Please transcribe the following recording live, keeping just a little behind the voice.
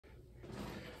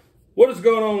What is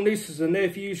going on, nieces and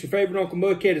nephews? Your favorite Uncle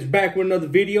Mudcat is back with another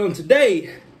video, and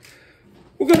today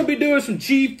we're going to be doing some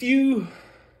Gfuel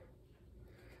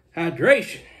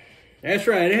hydration. That's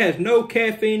right, it has no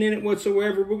caffeine in it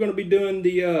whatsoever. We're going to be doing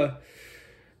the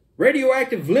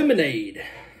Radioactive lemonade.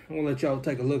 I'm going to let y'all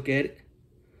take a look at it.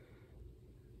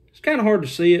 It's kind of hard to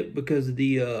see it because of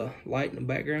the light in the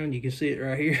background. You can see it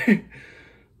right here.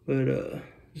 But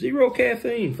zero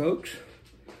caffeine, folks.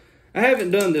 I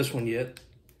haven't done this one yet.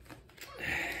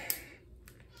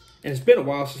 And it's been a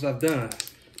while since I've done a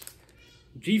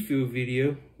Gfuel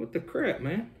video. What the crap,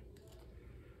 man?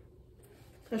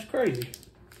 That's crazy.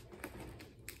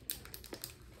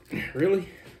 Really?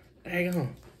 Hang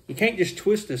on. You can't just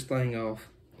twist this thing off.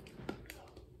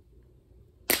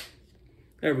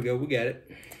 There we go, we got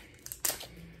it.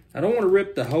 I don't want to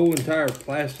rip the whole entire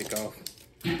plastic off.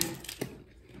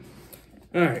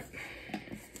 Alright. I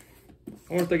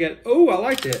wonder if they got... Oh, I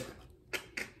like that.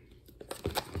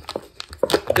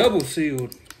 Double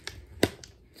sealed.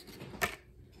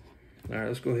 Alright,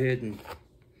 let's go ahead and...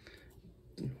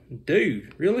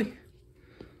 Dude, really?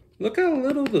 Look how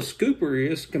little the scooper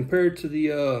is compared to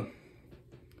the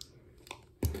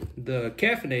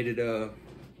caffeinated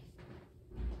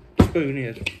spoon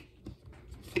is.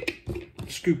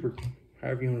 Scooper,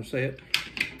 however you want to say it.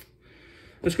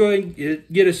 Let's go ahead and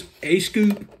get us a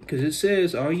scoop, because it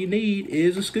says all you need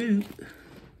is a scoop.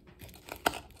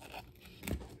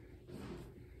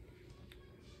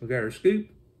 We got our scoop.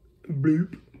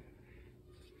 Bloop.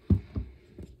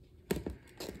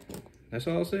 That's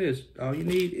all it says. All you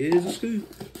need is a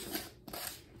scoop.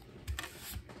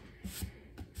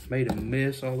 Made a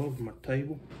mess all over my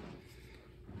table.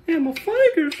 And my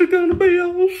fingers are gonna be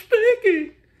all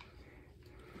sticky.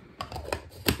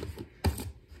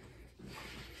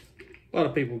 A lot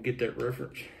of people get that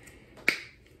reference.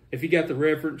 If you got the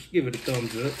reference, give it a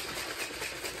thumbs up.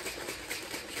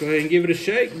 Let's go ahead and give it a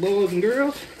shake, boys and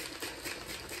girls.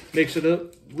 Mix it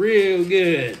up real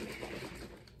good.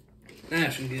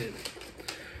 Nice and good.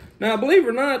 Now, believe it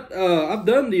or not, I've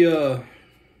done the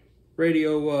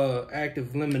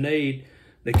Radioactive lemonade,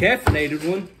 the caffeinated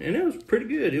one, and it was pretty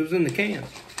good. It was in the can. I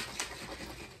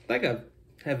think I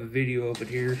have a video of it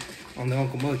here on the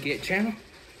Uncle Mudcat channel.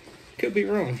 Could be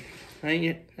wrong. I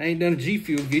ain't done a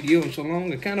Gfuel video in so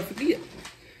long, I kind of forget.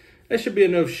 That should be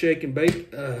enough shake and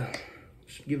bake.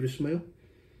 Let's give it a smell.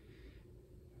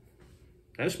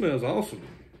 That smells awesome.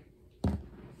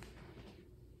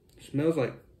 It smells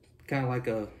like, kind of like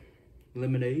a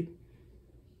lemonade.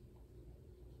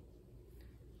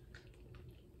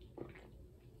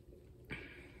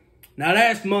 Now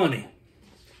that's money.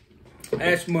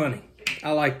 That's money.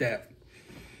 I like that.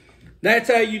 That's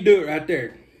how you do it right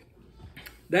there.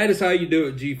 That is how you do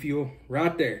it, Gfuel,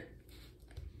 right there.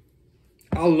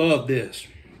 I love this.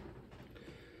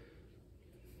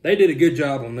 They did a good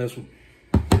job on this one.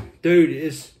 Dude,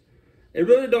 it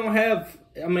really don't have,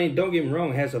 I mean, don't get me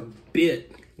wrong, it has a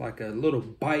bit, like a little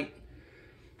bite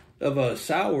of a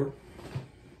sour.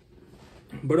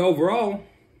 But overall,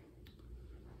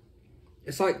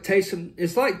 it's like tasting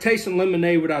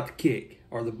lemonade without the kick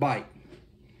or the bite.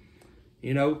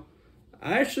 You know,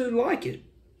 I actually like it.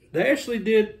 They actually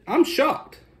did. I'm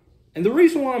shocked. And the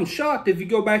reason why I'm shocked, if you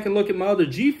go back and look at my other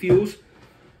Gfuels,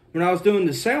 when I was doing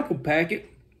the sample packet,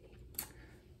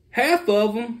 half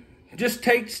of them just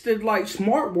tasted like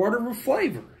Smart Water with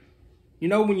flavor. You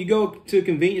know, when you go to a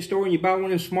convenience store and you buy one of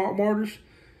them Smart Waters,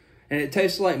 and it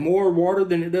tastes like more water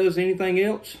than it does anything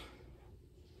else?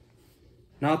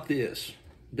 Not this.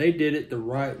 They did it the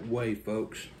right way,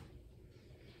 folks.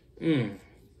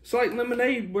 It's like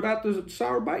lemonade without the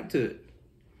sour bite to it.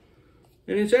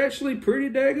 And it's actually pretty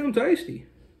daggone tasty.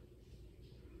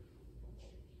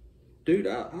 Dude,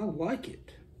 I like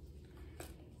it.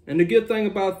 And the good thing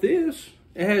about this,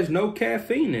 it has no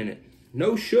caffeine in it.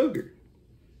 No sugar.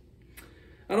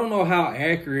 I don't know how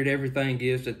accurate everything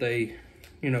is that they,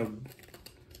 you know,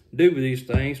 do with these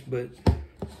things, but,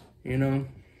 you know.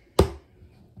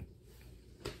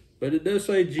 But it does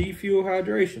say Gfuel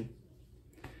hydration.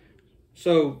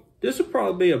 So, this would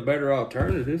probably be a better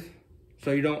alternative,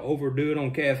 so you don't overdo it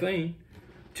on caffeine.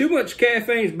 Too much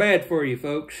caffeine is bad for you,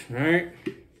 folks, all right?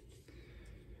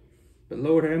 But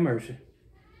Lord have mercy.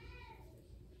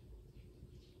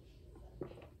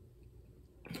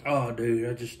 Oh,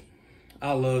 dude,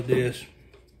 I love this.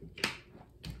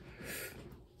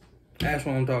 That's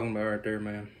what I'm talking about right there,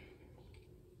 man.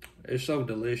 It's so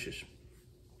delicious.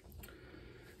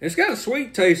 It's got a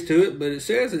sweet taste to it, but it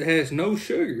says it has no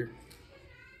sugar.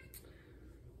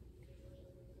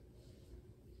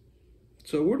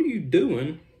 So what are you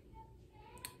doing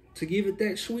to give it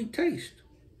that sweet taste?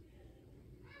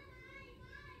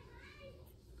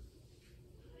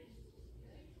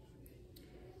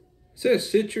 says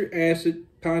citric acid,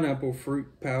 pineapple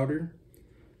fruit powder,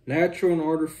 natural and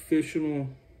artificial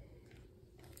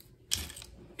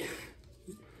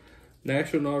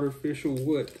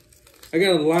what? I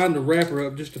got to line the wrapper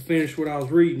up just to finish what I was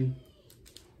reading.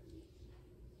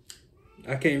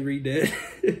 I can't read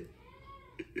that.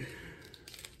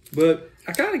 But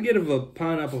I kind of get of a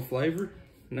pineapple flavor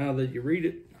now that you read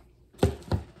it.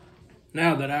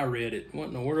 Now that I read it. What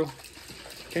in the world?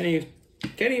 Can't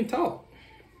even talk.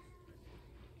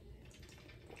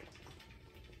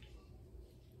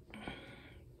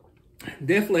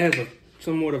 Definitely has a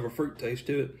somewhat of a fruit taste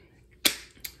to it.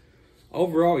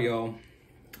 Overall, y'all,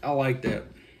 I like that.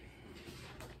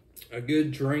 A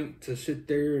good drink to sit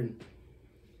there and,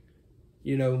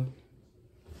 you know,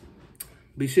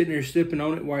 be sitting there sipping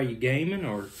on it while you're gaming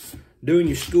or doing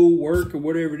your school work or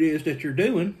whatever it is that you're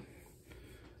doing.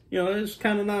 You know, it's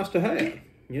kind of nice to have,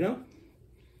 you know.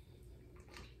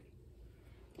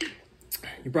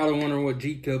 You're probably wondering what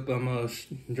G cup I'm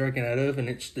drinking out of, and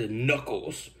it's the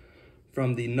Knuckles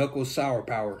from the Knuckles Sour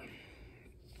Power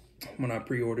when I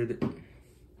pre-ordered it.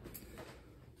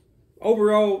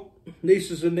 Overall,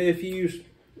 nieces and nephews,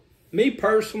 me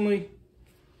personally,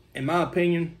 in my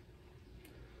opinion,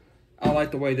 I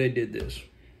like the way they did this.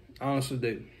 I honestly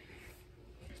do.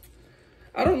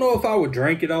 I don't know if I would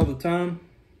drink it all the time.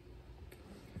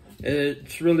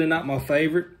 It's really not my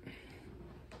favorite.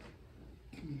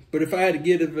 But if I had to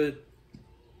give it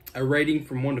a rating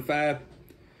from 1 to 5,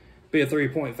 it'd be a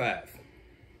 3.5.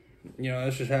 You know,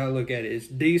 that's just how I look at it. It's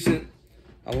decent.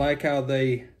 I like how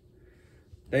they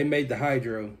made the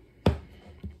hydration.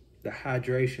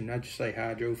 I just say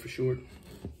hydro for short.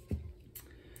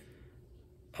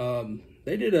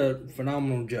 They did a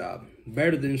phenomenal job.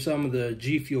 Better than some of the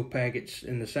Gfuel packets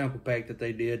in the sample pack that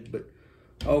they did. But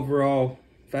overall,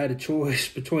 if I had a choice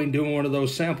between doing one of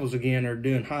those samples again or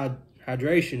doing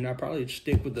hydration, I'd probably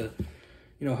stick with the,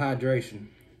 you know, hydration.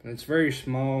 And it's very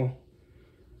small.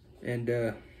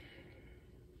 And,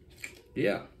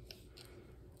 yeah.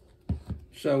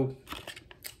 So,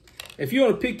 if you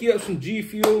want to pick you up some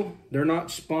Gfuel, they're not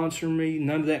sponsoring me,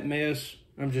 none of that mess.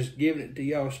 I'm just giving it to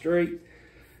y'all straight.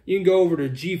 You can go over to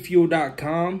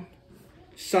gfuel.com,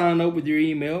 sign up with your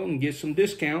email, and get some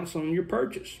discounts on your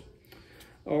purchase.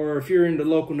 Or if you're in the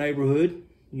local neighborhood,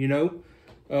 you know,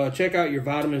 check out your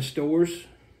vitamin stores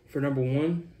for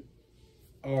 #1.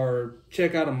 Or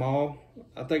check out a mall.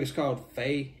 I think it's called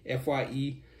Fye,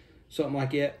 F-Y-E, something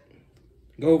like that.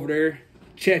 Go over there,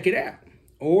 check it out.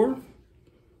 Or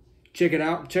check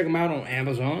them out on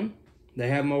Amazon. They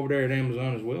have them over there at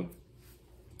Amazon as well.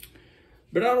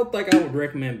 But I don't think I would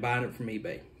recommend buying it from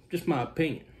eBay. Just my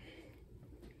opinion.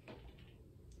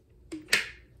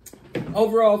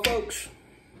 Overall, folks,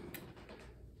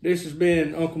 this has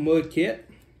been Uncle Mudcat.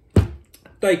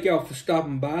 Thank y'all for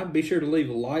stopping by. Be sure to leave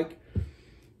a like.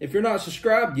 If you're not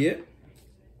subscribed yet,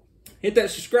 hit that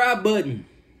subscribe button.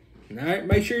 All right,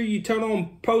 make sure you turn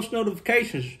on post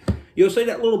notifications. You'll see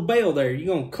that little bell there.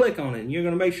 You're going to click on it, and you're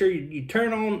going to make sure you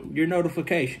turn on your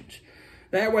notifications.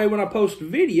 That way, when I post a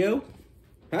video,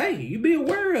 hey, you be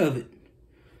aware of it.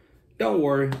 Don't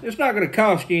worry. It's not going to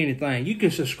cost you anything. You can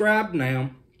subscribe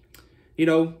now. You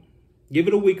know, give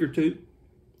it a week or two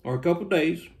or a couple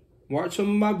days. Watch some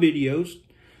of my videos.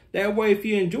 That way, if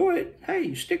you enjoy it,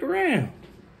 hey, stick around.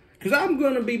 Because I'm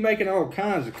going to be making all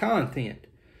kinds of content.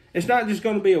 It's not just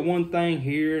going to be a one thing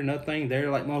here, another thing there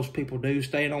like most people do,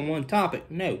 staying on one topic.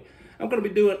 No, I'm going to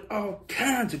be doing all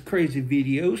kinds of crazy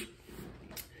videos.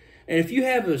 And if you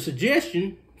have a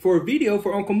suggestion for a video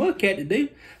for Uncle Mudcat to do,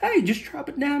 hey, just drop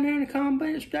it down there in the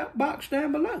comments box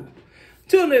down below.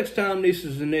 Till next time,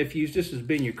 nieces and nephews, this has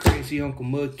been your crazy Uncle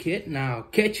Mudcat, and I'll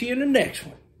catch you in the next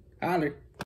one. Holler.